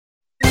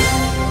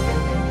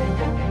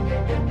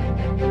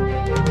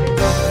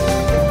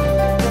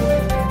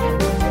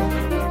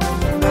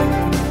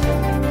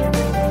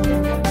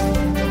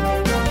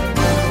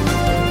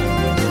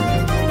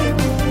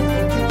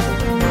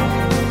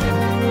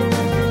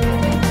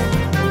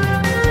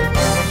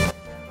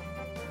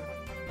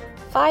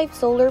5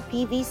 solar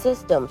PV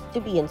systems to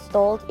be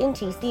installed in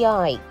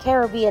TCI.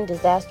 Caribbean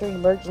Disaster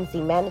Emergency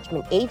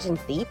Management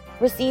Agency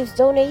receives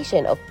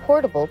donation of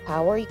portable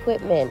power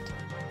equipment.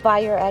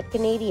 Fire at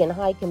Canadian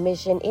High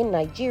Commission in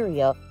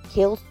Nigeria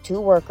kills 2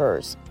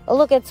 workers. A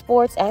look at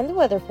sports and the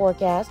weather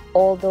forecast,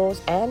 all those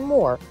and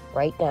more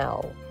right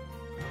now.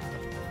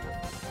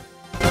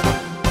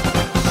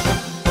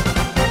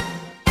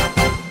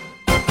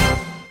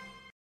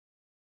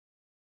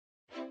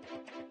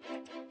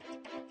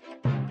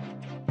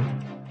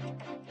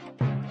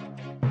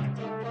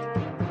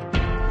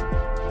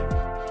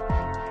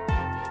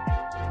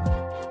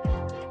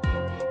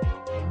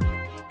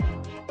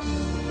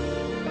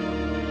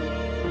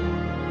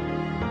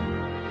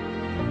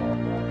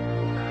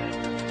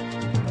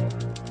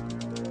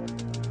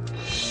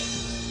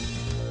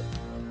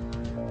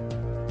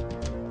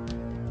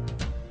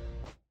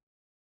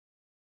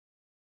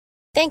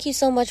 Thank you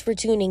so much for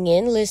tuning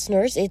in,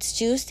 listeners. It's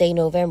Tuesday,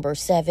 November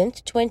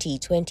 7th,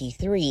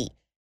 2023.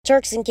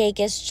 Turks and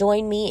Caicos,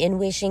 join me in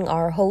wishing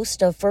our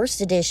host of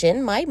First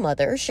Edition, my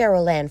mother,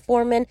 Cheryl Ann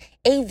Foreman,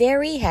 a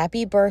very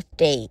happy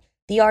birthday.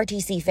 The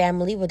RTC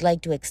family would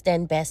like to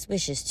extend best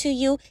wishes to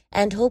you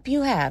and hope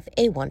you have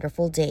a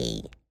wonderful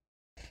day.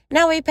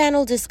 Now, a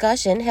panel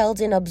discussion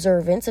held in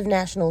observance of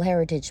National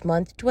Heritage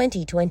Month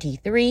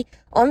 2023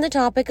 on the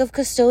topic of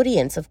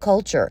custodians of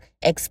culture,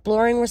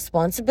 exploring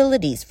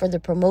responsibilities for the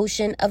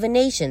promotion of a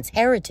nation's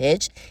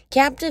heritage,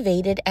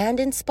 captivated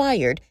and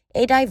inspired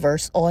a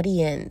diverse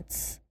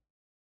audience.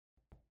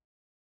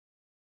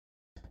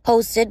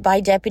 Hosted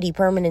by Deputy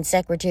Permanent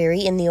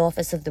Secretary in the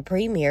Office of the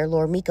Premier,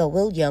 Lormika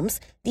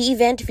Williams, the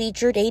event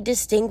featured a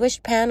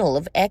distinguished panel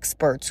of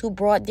experts who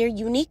brought their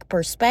unique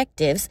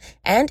perspectives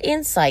and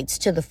insights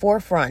to the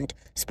forefront,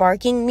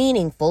 sparking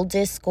meaningful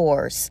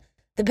discourse.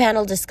 The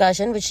panel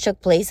discussion, which took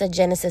place at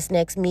Genesis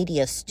Next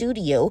Media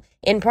Studio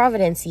in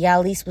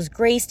Providenciales, was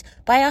graced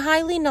by a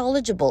highly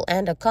knowledgeable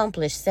and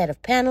accomplished set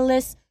of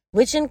panelists,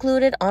 which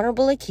included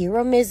Honorable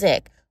Akira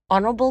Mizik,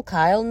 Honorable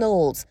Kyle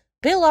Knowles,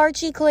 Bill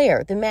Archie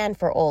Clare, the man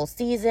for all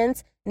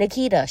seasons,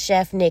 Nikita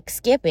Chef Nick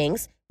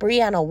Skippings,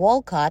 Brianna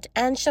Walcott,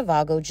 and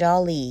Shavago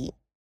Jolly.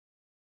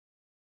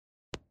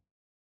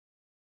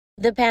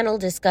 The panel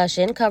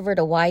discussion covered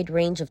a wide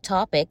range of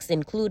topics,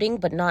 including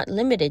but not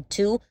limited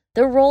to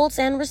the roles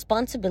and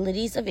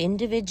responsibilities of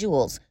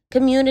individuals,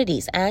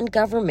 communities, and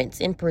governments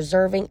in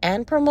preserving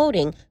and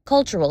promoting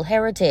cultural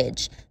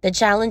heritage, the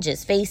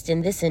challenges faced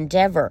in this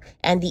endeavor,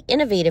 and the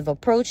innovative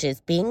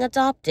approaches being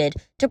adopted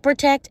to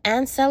protect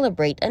and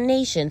celebrate a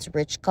nation's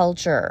rich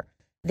culture.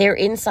 Their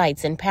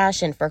insights and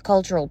passion for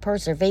cultural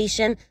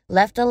preservation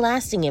left a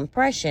lasting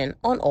impression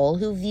on all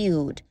who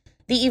viewed.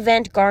 The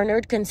event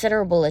garnered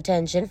considerable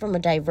attention from a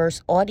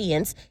diverse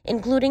audience,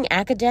 including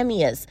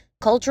academias,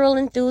 cultural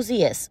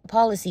enthusiasts,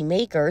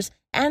 policymakers,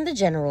 and the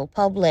general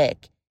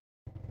public.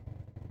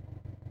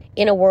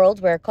 In a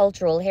world where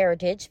cultural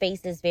heritage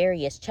faces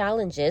various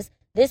challenges,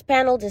 this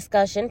panel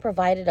discussion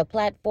provided a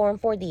platform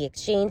for the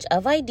exchange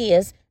of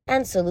ideas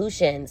and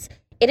solutions.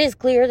 It is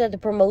clear that the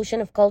promotion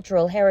of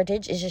cultural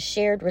heritage is a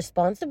shared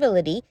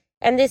responsibility,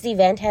 and this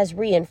event has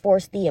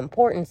reinforced the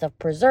importance of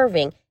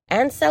preserving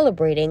and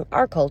celebrating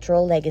our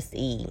cultural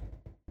legacy.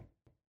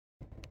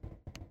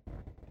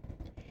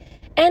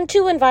 And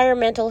 2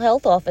 environmental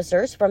health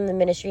officers from the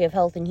Ministry of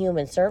Health and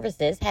Human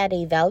Services had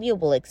a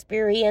valuable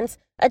experience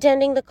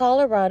attending the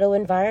Colorado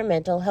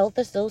Environmental Health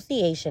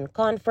Association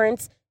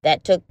conference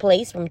that took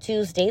place from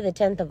Tuesday, the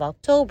 10th of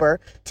October,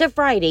 to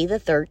Friday, the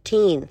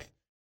 13th.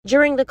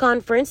 During the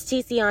conference,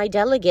 TCI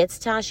delegates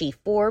Tashi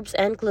Forbes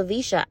and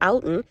Clavisha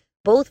Outen,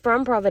 both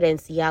from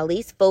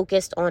Providenciales,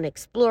 focused on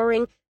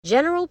exploring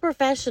general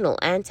professional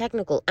and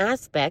technical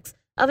aspects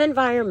of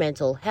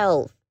environmental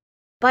health.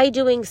 By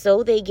doing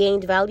so, they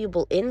gained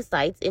valuable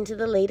insights into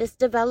the latest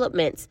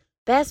developments,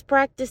 best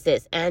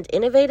practices, and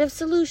innovative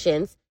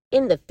solutions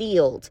in the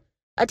field.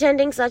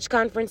 Attending such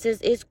conferences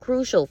is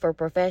crucial for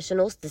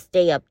professionals to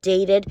stay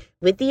updated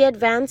with the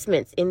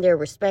advancements in their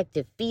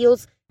respective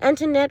fields and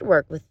to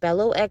network with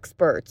fellow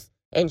experts,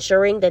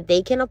 ensuring that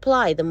they can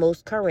apply the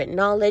most current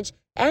knowledge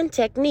and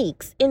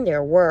techniques in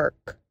their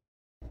work.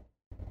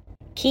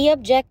 Key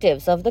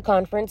objectives of the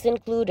conference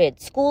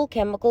included school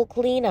chemical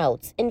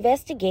cleanouts,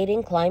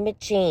 investigating climate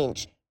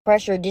change,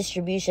 pressure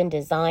distribution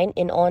design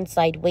in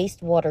on-site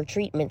wastewater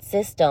treatment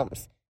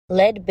systems,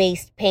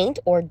 lead-based paint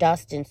or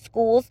dust in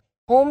schools,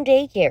 home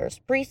daycares,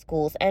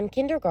 preschools, and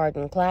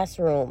kindergarten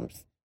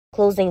classrooms,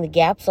 closing the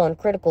gaps on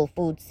critical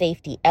food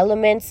safety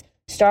elements,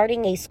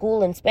 starting a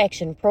school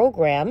inspection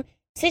program,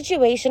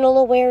 situational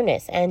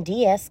awareness and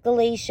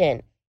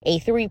de-escalation, a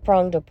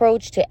 3-pronged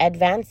approach to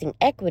advancing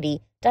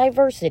equity,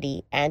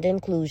 diversity, and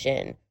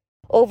inclusion.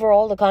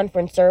 Overall, the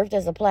conference served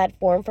as a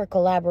platform for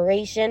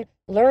collaboration,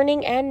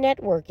 learning, and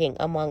networking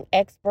among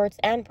experts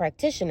and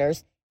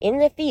practitioners in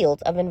the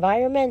field of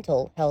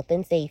environmental health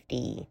and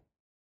safety.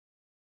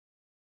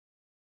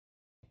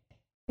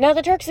 Now,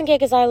 the Turks and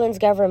Caicos Islands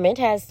government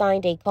has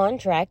signed a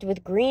contract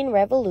with Green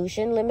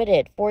Revolution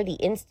Limited for the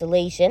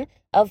installation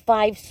of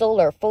 5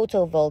 solar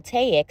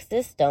photovoltaic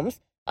systems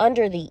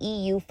under the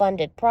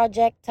EU-funded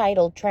project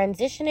titled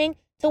Transitioning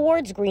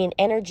Towards Green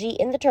Energy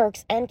in the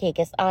Turks and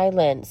Caicos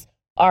Islands,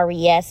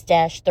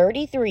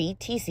 RES-33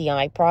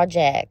 TCI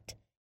project.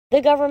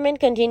 The government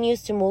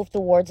continues to move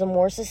towards a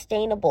more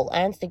sustainable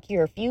and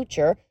secure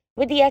future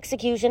with the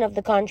execution of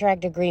the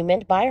contract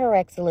agreement by Her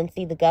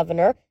Excellency the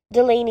Governor,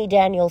 Delaney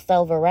Daniel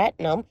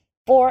Selvaratnam,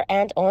 for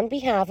and on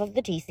behalf of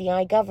the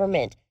TCI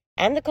government,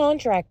 and the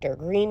contractor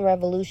Green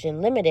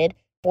Revolution Limited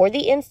for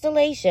the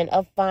installation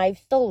of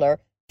 5 solar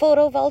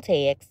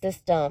photovoltaic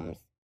systems.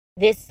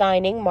 This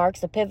signing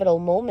marks a pivotal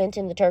moment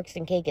in the Turks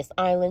and Caicos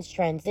Islands'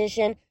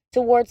 transition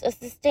towards a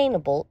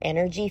sustainable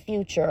energy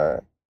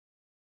future.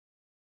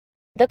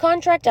 The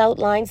contract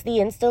outlines the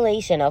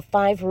installation of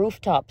 5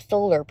 rooftop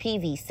solar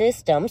PV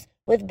systems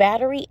with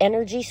battery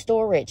energy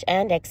storage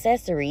and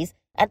accessories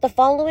at the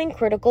following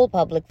critical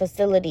public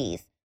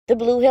facilities: the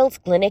Blue Hills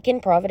Clinic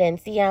in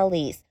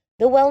Providenciales,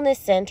 the Wellness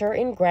Center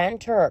in Grand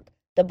Turk,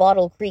 the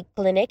Bottle Creek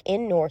Clinic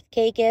in North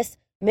Caicos,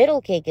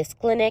 Middle Caicos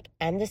Clinic,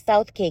 and the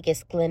South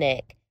Caicos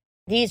Clinic.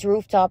 These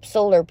rooftop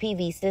solar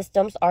PV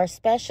systems are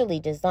specially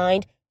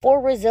designed for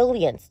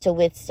resilience to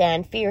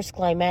withstand fierce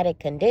climatic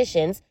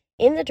conditions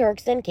in the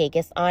Turks and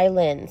Caicos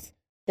Islands.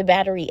 The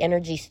battery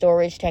energy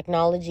storage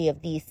technology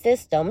of these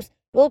systems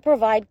will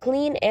provide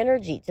clean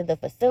energy to the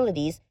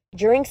facilities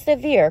during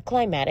severe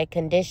climatic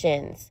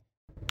conditions.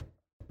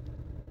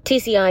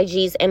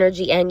 TCIG's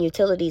Energy and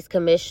Utilities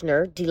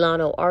Commissioner,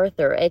 Delano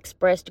Arthur,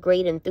 expressed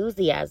great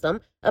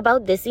enthusiasm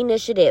about this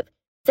initiative,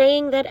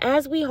 saying that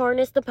as we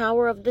harness the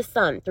power of the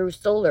sun through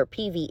solar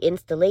PV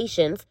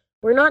installations,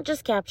 we're not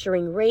just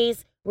capturing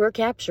rays, we're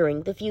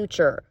capturing the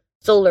future.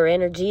 Solar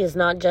energy is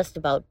not just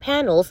about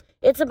panels,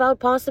 it's about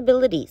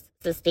possibilities,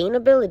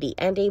 sustainability,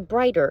 and a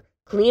brighter,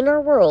 cleaner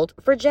world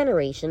for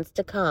generations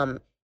to come.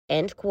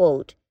 End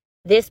quote.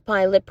 This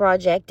pilot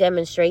project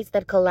demonstrates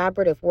that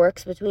collaborative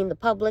works between the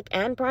public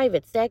and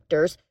private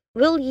sectors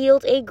will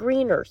yield a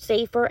greener,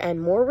 safer,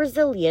 and more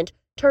resilient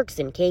Turks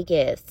and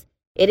Caicos.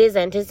 It is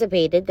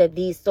anticipated that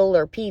these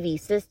solar PV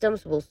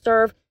systems will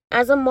serve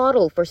as a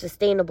model for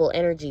sustainable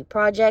energy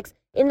projects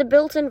in the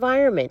built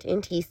environment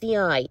in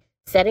TCI,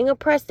 setting a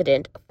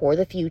precedent for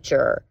the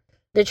future.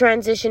 The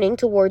Transitioning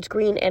Towards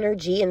Green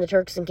Energy in the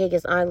Turks and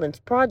Caicos Islands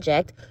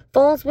project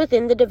falls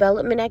within the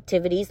development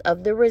activities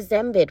of the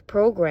RESEMBID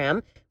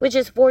program, which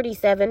is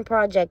 47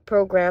 project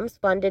programs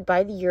funded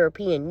by the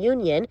European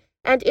Union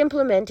and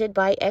implemented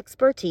by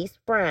Expertise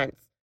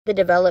France, the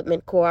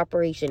development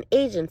cooperation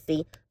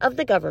agency of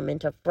the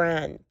government of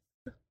France.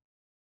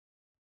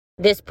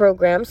 This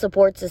program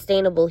supports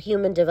sustainable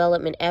human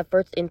development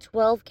efforts in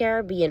 12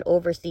 Caribbean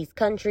overseas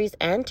countries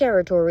and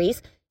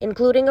territories,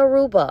 including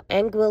Aruba,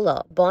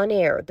 Anguilla,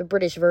 Bonaire, the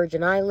British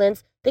Virgin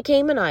Islands, the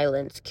Cayman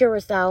Islands,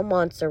 Curacao,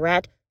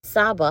 Montserrat,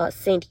 Saba,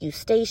 St.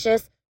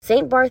 Eustatius,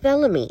 St.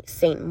 Barthélemy,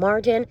 St.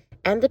 Martin,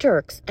 and the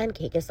Turks and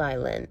Caicos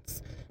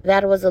Islands.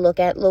 That was a look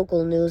at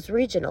local news.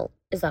 Regional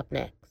is up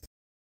next.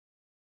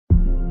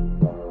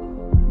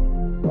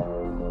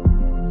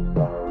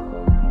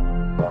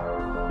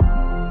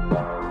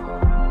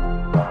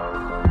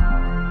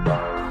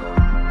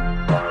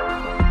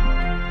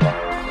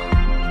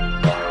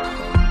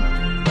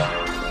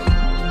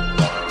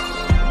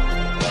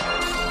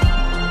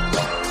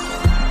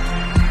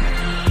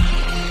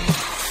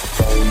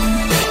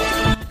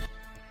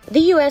 The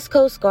U.S.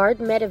 Coast Guard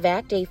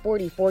medevaced a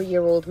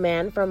 44-year-old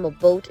man from a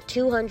boat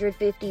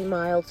 250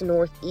 miles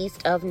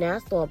northeast of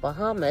Nassau,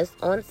 Bahamas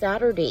on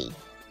Saturday.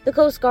 The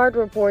Coast Guard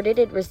reported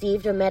it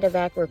received a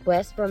medevac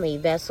request from a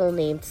vessel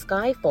named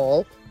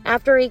Skyfall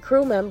after a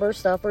crew member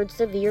suffered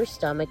severe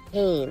stomach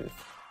pains.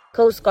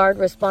 Coast Guard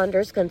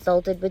responders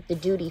consulted with the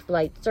duty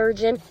flight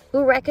surgeon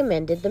who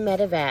recommended the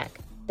medevac.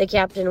 The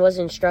captain was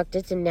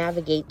instructed to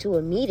navigate to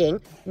a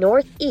meeting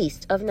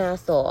northeast of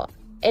Nassau.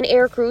 An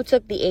aircrew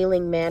took the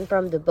ailing man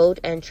from the boat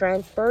and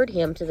transferred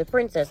him to the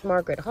Princess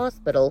Margaret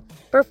Hospital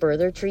for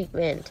further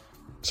treatment.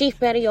 Chief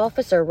Petty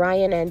Officer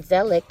Ryan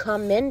Anzelik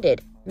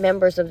commended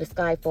members of the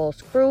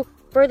Skyfall's crew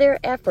for their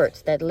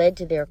efforts that led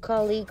to their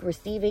colleague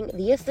receiving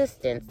the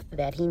assistance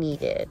that he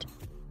needed.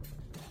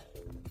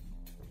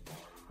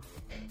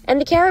 And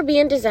the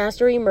Caribbean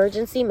Disaster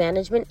Emergency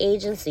Management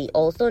Agency,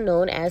 also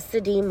known as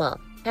SEDEMA,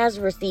 has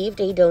received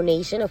a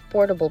donation of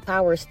portable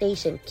power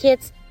station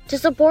kits to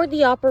support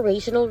the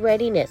operational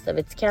readiness of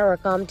its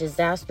CARICOM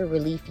Disaster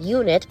Relief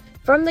Unit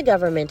from the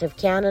Government of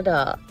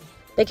Canada.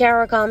 The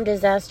CARICOM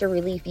Disaster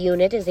Relief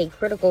Unit is a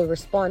critical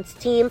response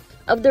team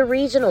of the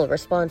Regional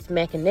Response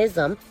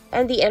Mechanism,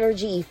 and the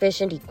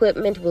energy-efficient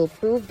equipment will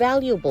prove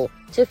valuable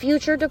to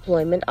future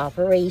deployment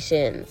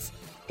operations.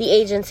 The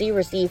agency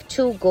received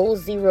 2 Goal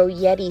Zero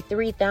Yeti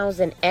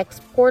 3000X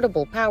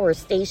portable power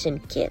station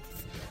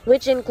kits,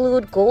 which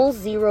include Goal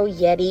Zero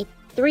Yeti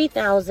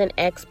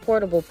 3000X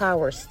portable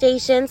power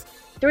stations,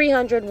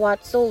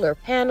 300-watt solar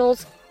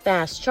panels,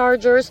 fast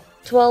chargers,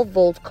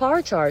 12-volt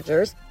car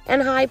chargers,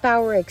 and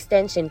high-power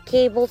extension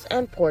cables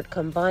and port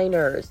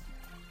combiners.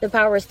 The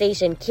power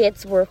station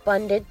kits were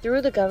funded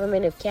through the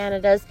Government of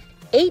Canada's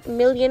 $8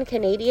 million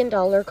Canadian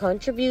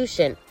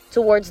contribution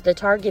towards the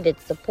targeted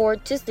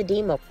support to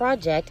Sedima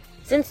project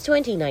since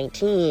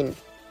 2019.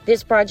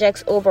 This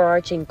project's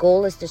overarching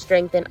goal is to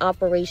strengthen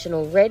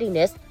operational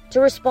readiness to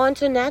respond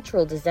to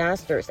natural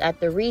disasters at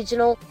the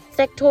regional,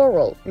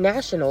 sectoral,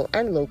 national,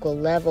 and local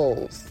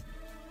levels.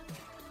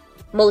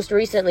 Most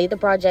recently, the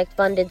project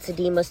funded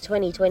Sedima's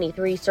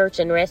 2023 search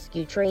and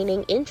rescue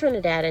training in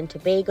Trinidad and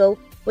Tobago,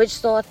 which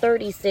saw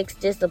 36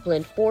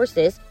 disciplined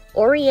forces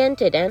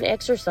oriented and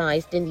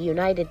exercised in the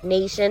United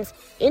Nations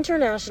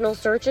International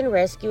Search and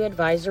Rescue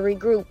Advisory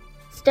Group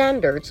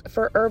Standards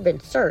for Urban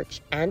Search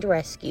and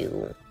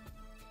Rescue.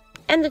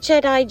 And the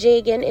Chetai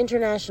Jagan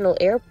International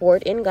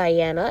Airport in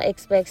Guyana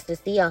expects to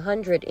see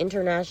 100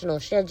 international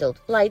scheduled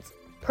flights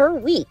per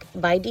week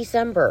by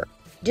December,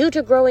 due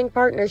to growing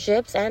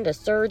partnerships and a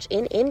surge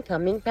in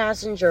incoming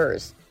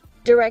passengers.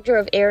 Director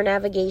of Air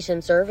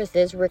Navigation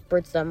Services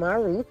Rickbert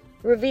Samaru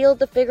revealed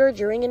the figure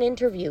during an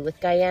interview with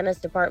Guyana's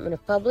Department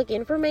of Public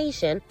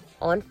Information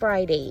on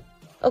Friday.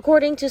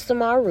 According to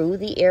Samaru,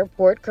 the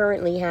airport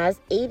currently has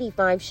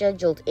 85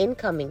 scheduled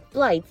incoming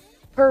flights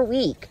per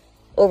week.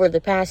 Over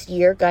the past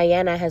year,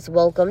 Guyana has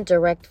welcomed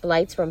direct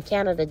flights from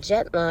Canada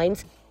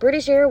Jetlines,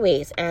 British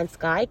Airways, and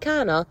Sky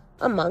Kana,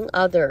 among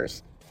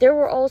others. There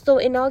were also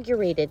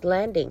inaugurated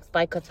landings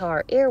by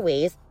Qatar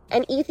Airways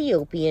and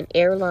Ethiopian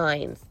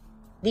Airlines.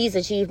 These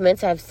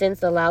achievements have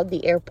since allowed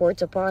the airport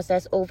to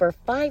process over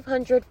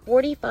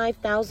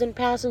 545,000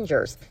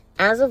 passengers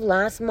as of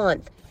last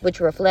month, which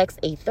reflects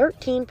a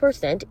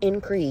 13%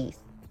 increase.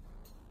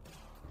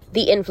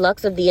 The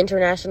influx of the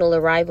international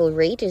arrival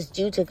rate is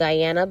due to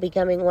Guyana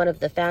becoming one of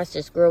the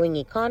fastest growing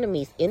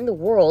economies in the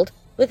world,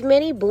 with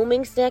many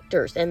booming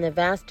sectors and the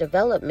vast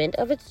development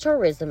of its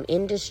tourism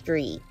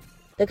industry.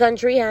 The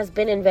country has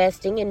been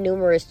investing in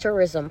numerous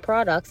tourism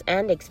products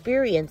and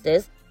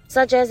experiences,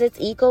 such as its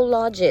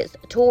eco-lodges,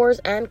 tours,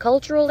 and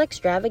cultural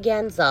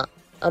extravaganza,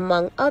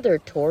 among other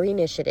tour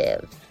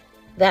initiatives.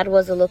 That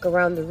was a look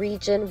around the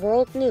region.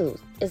 World News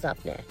is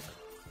up next.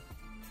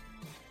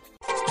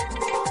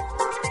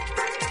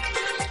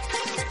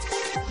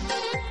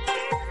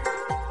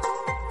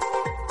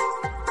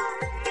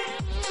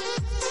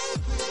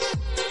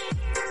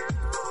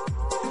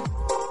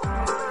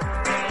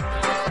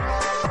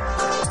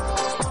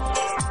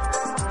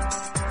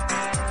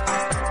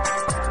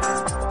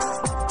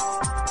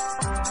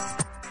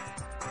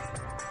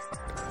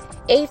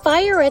 A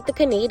fire at the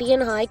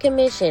Canadian High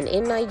Commission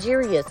in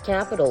Nigeria's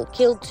capital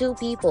killed 2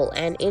 people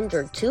and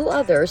injured 2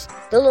 others,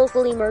 the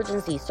local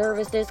emergency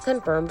services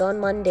confirmed on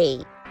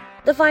Monday.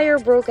 The fire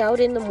broke out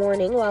in the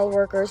morning while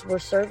workers were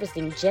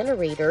servicing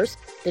generators.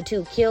 The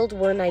 2 killed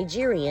were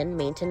Nigerian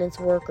maintenance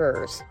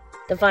workers.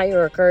 The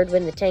fire occurred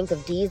when the tank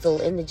of diesel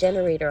in the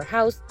generator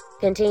house,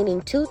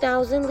 containing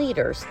 2,000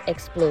 liters,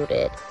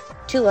 exploded.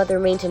 2 other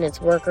maintenance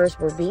workers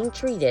were being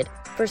treated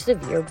for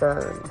severe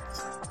burns.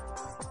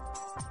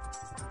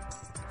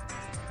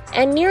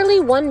 And nearly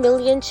 1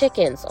 million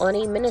chickens on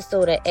a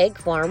Minnesota egg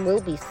farm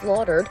will be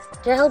slaughtered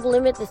to help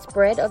limit the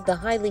spread of the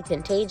highly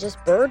contagious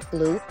bird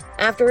flu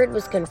after it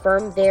was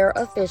confirmed, their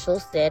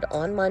officials said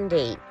on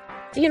Monday.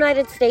 The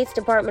United States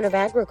Department of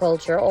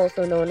Agriculture,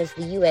 also known as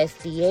the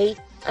USDA,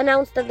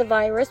 announced that the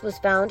virus was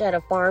found at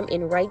a farm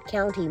in Wright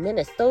County,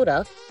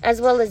 Minnesota, as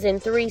well as in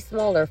 3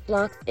 smaller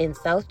flocks in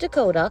South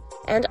Dakota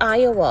and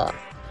Iowa.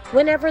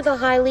 Whenever the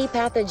highly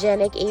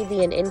pathogenic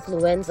avian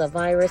influenza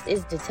virus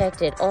is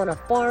detected on a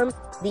farm,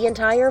 the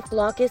entire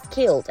flock is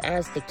killed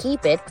as to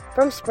keep it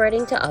from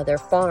spreading to other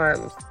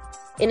farms.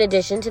 In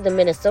addition to the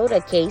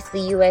Minnesota case,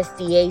 the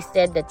USDA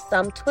said that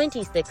some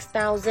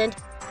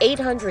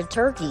 26,800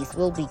 turkeys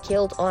will be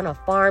killed on a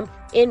farm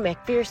in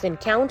McPherson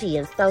County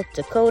in South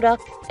Dakota,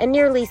 and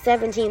nearly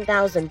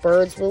 17,000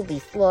 birds will be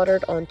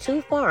slaughtered on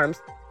 2 farms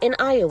in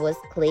Iowa's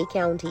Clay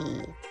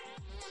County.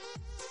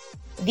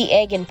 The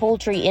egg and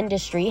poultry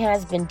industry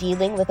has been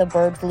dealing with a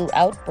bird flu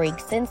outbreak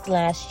since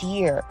last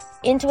year.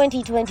 In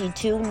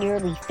 2022,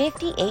 nearly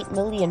 58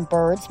 million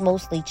birds,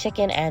 mostly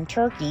chicken and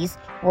turkeys,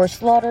 were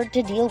slaughtered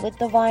to deal with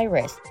the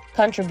virus,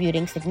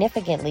 contributing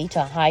significantly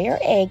to higher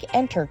egg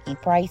and turkey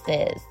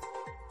prices.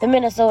 The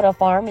Minnesota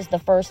farm is the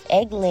first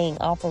egg-laying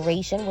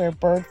operation where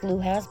bird flu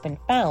has been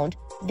found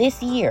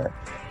this year.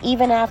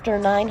 Even after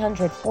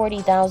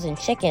 940,000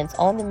 chickens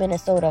on the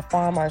Minnesota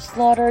farm are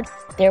slaughtered,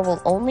 there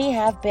will only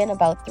have been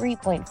about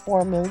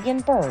 3.4 million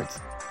birds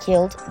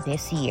killed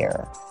this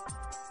year.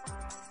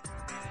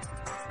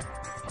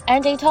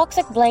 And a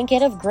toxic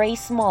blanket of gray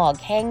smog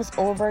hangs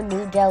over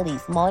New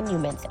Delhi's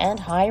monuments and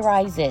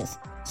high-rises.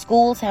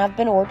 Schools have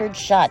been ordered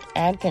shut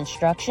and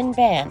construction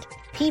banned.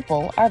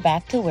 People are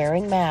back to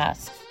wearing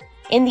masks.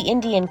 In the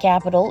Indian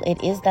capital,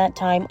 it is that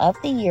time of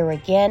the year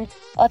again.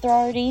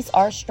 Authorities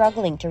are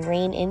struggling to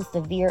rein in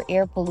severe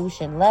air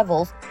pollution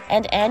levels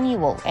and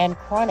annual and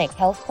chronic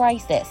health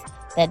crisis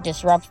that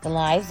disrupts the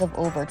lives of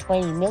over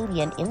 20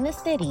 million in the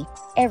city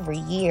every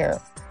year.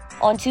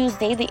 On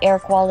Tuesday, the air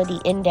quality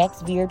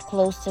index veered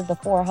close to the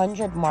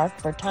 400 mark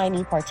for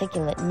tiny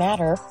particulate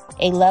matter,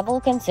 a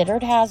level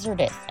considered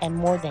hazardous and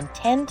more than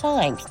 10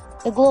 times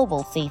the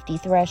global safety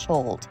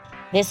threshold.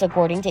 This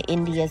according to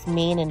India's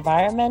main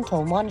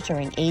environmental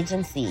monitoring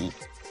agency.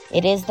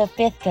 It is the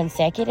 5th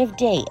consecutive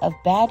day of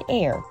bad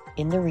air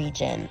in the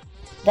region.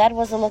 That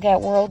was a look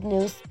at world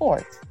news.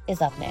 Sports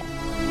is up next.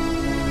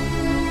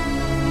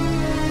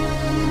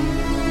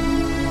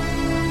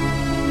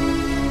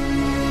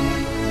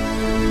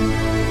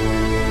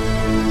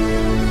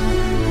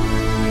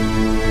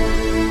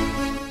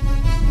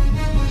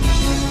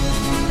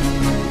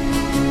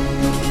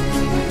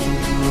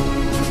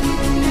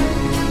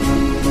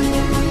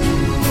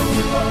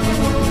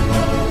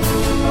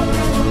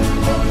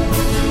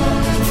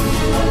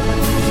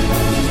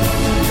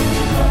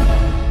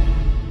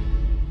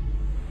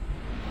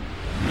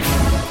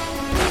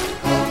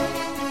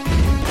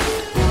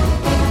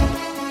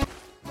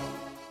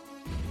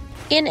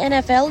 In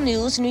NFL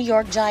news, New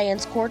York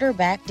Giants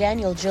quarterback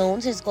Daniel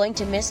Jones is going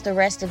to miss the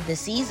rest of the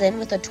season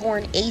with a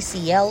torn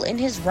ACL in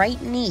his right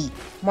knee,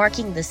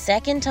 marking the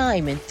second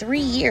time in 3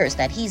 years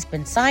that he's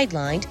been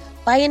sidelined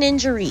by an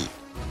injury.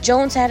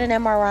 Jones had an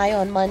MRI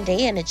on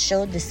Monday and it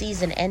showed the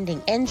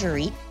season-ending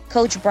injury,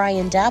 coach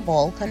Brian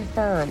Daboll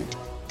confirmed.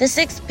 The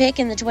 6th pick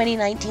in the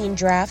 2019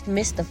 draft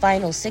missed the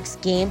final 6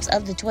 games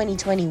of the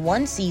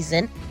 2021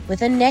 season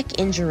with a neck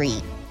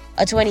injury.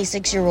 A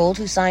 26-year-old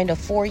who signed a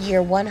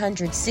 4-year,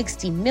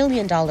 $160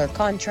 million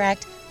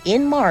contract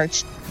in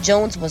March,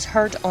 Jones was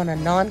hurt on a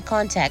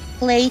non-contact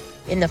play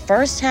in the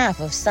first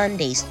half of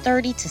Sunday's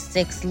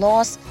 30-6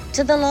 loss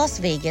to the Las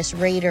Vegas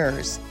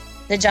Raiders.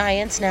 The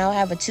Giants now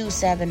have a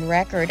 2-7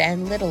 record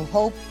and little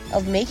hope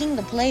of making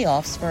the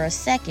playoffs for a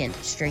second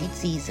straight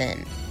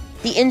season.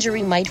 The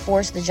injury might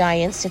force the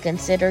Giants to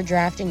consider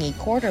drafting a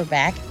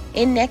quarterback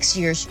in next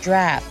year's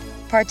draft,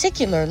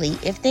 particularly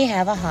if they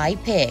have a high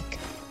pick.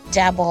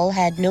 Daboll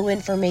had no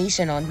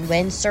information on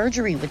when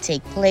surgery would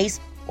take place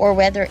or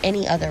whether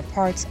any other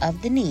parts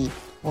of the knee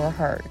were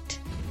hurt.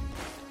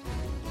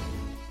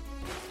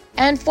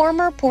 And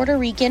former Puerto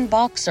Rican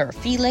boxer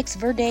Felix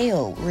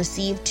Verdejo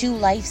received 2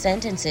 life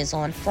sentences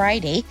on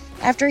Friday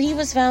after he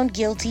was found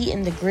guilty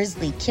in the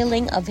grisly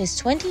killing of his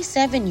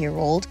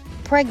 27-year-old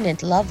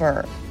pregnant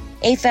lover.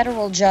 A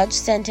federal judge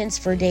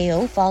sentenced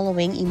Verdejo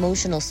following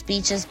emotional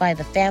speeches by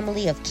the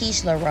family of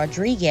Keishla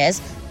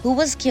Rodriguez, who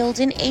was killed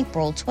in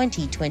April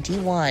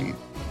 2021.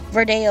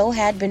 Verdejo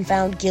had been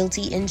found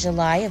guilty in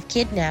July of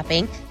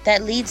kidnapping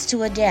that leads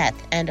to a death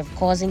and of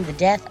causing the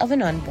death of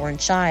an unborn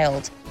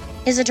child.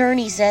 His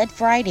attorney said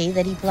Friday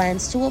that he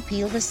plans to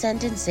appeal the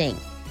sentencing.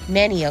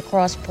 Many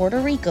across Puerto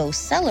Rico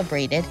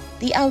celebrated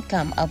the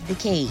outcome of the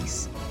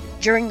case.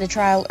 During the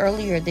trial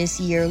earlier this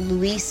year,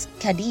 Luis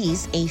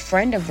Cadiz, a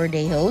friend of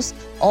Verdejo's,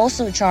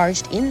 also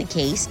charged in the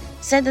case,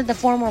 said that the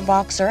former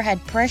boxer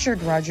had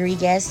pressured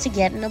Rodriguez to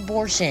get an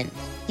abortion.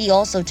 He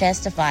also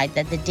testified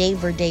that the day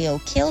Verdejo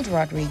killed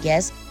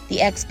Rodriguez, the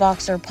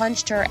ex-boxer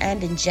punched her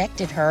and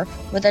injected her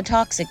with a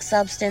toxic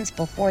substance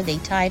before they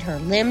tied her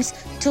limbs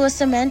to a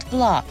cement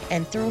block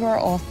and threw her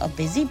off a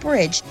busy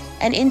bridge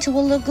and into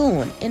a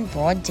lagoon in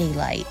broad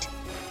daylight.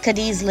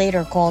 Cadiz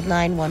later called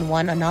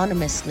 911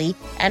 anonymously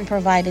and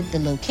provided the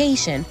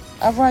location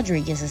of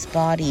Rodriguez's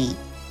body.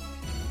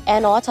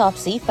 An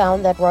autopsy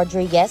found that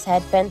Rodriguez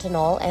had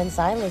fentanyl and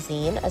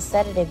xylazine, a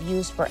sedative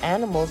used for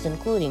animals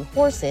including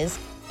horses,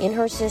 in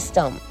her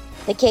system.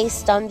 The case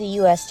stunned the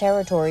U.S.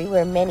 territory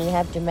where many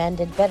have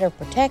demanded better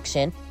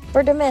protection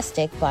for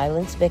domestic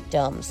violence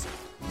victims.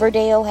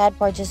 Verdejo had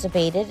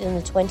participated in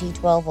the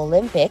 2012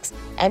 Olympics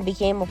and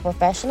became a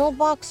professional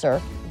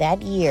boxer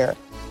that year.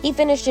 He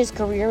finished his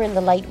career in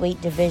the lightweight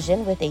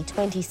division with a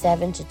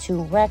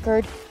 27-2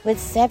 record with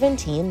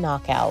 17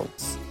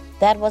 knockouts.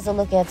 That was a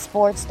look at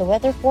sports. The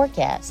weather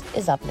forecast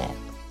is up next.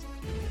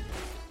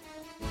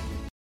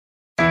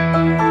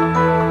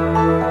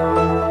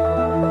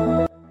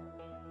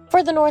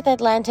 For the North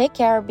Atlantic,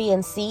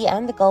 Caribbean Sea,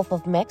 and the Gulf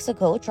of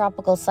Mexico,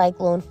 tropical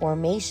cyclone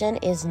formation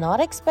is not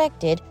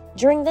expected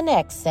during the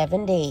next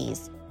 7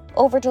 days.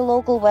 Over to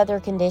local weather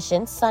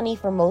conditions, sunny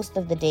for most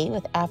of the day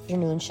with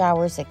afternoon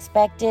showers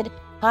expected.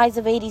 Highs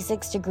of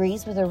 86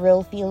 degrees with a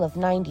real feel of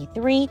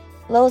 93,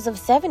 lows of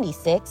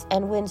 76,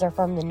 and winds are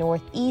from the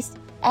northeast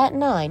at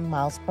 9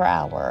 miles per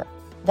hour.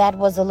 That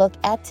was a look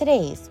at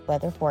today's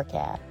weather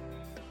forecast.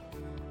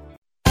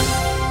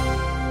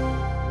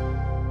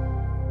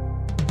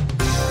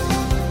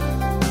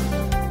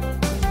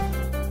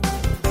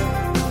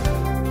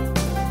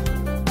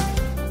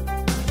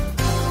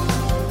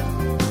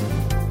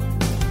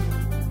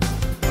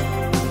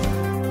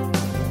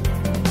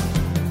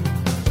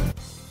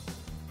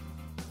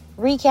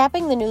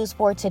 Recapping the news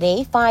for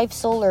today, 5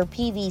 solar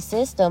PV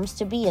systems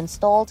to be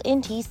installed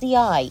in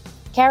TCI.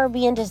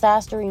 Caribbean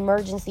Disaster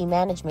Emergency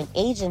Management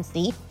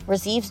Agency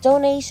receives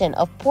donation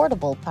of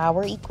portable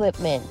power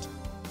equipment.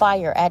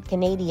 Fire at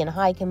Canadian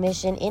High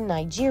Commission in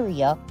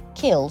Nigeria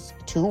kills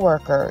 2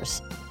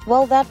 workers.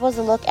 Well, that was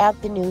a look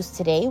at the news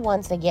today.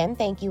 Once again,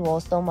 thank you all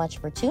so much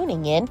for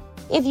tuning in.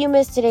 If you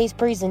missed today's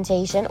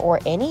presentation or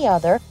any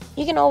other,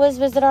 you can always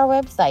visit our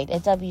website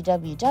at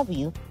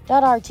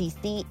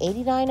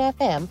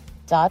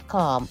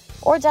www.rtc89fm.com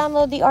or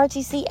download the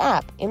RTC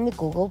app in the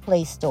Google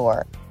Play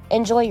Store.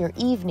 Enjoy your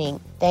evening.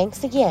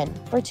 Thanks again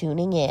for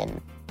tuning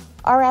in.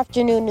 Our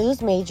afternoon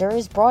news major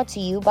is brought to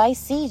you by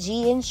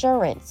CG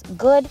Insurance.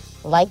 Good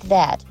like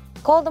that.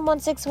 Call them on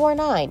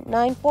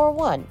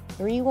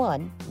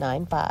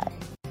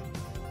 649-941-3195.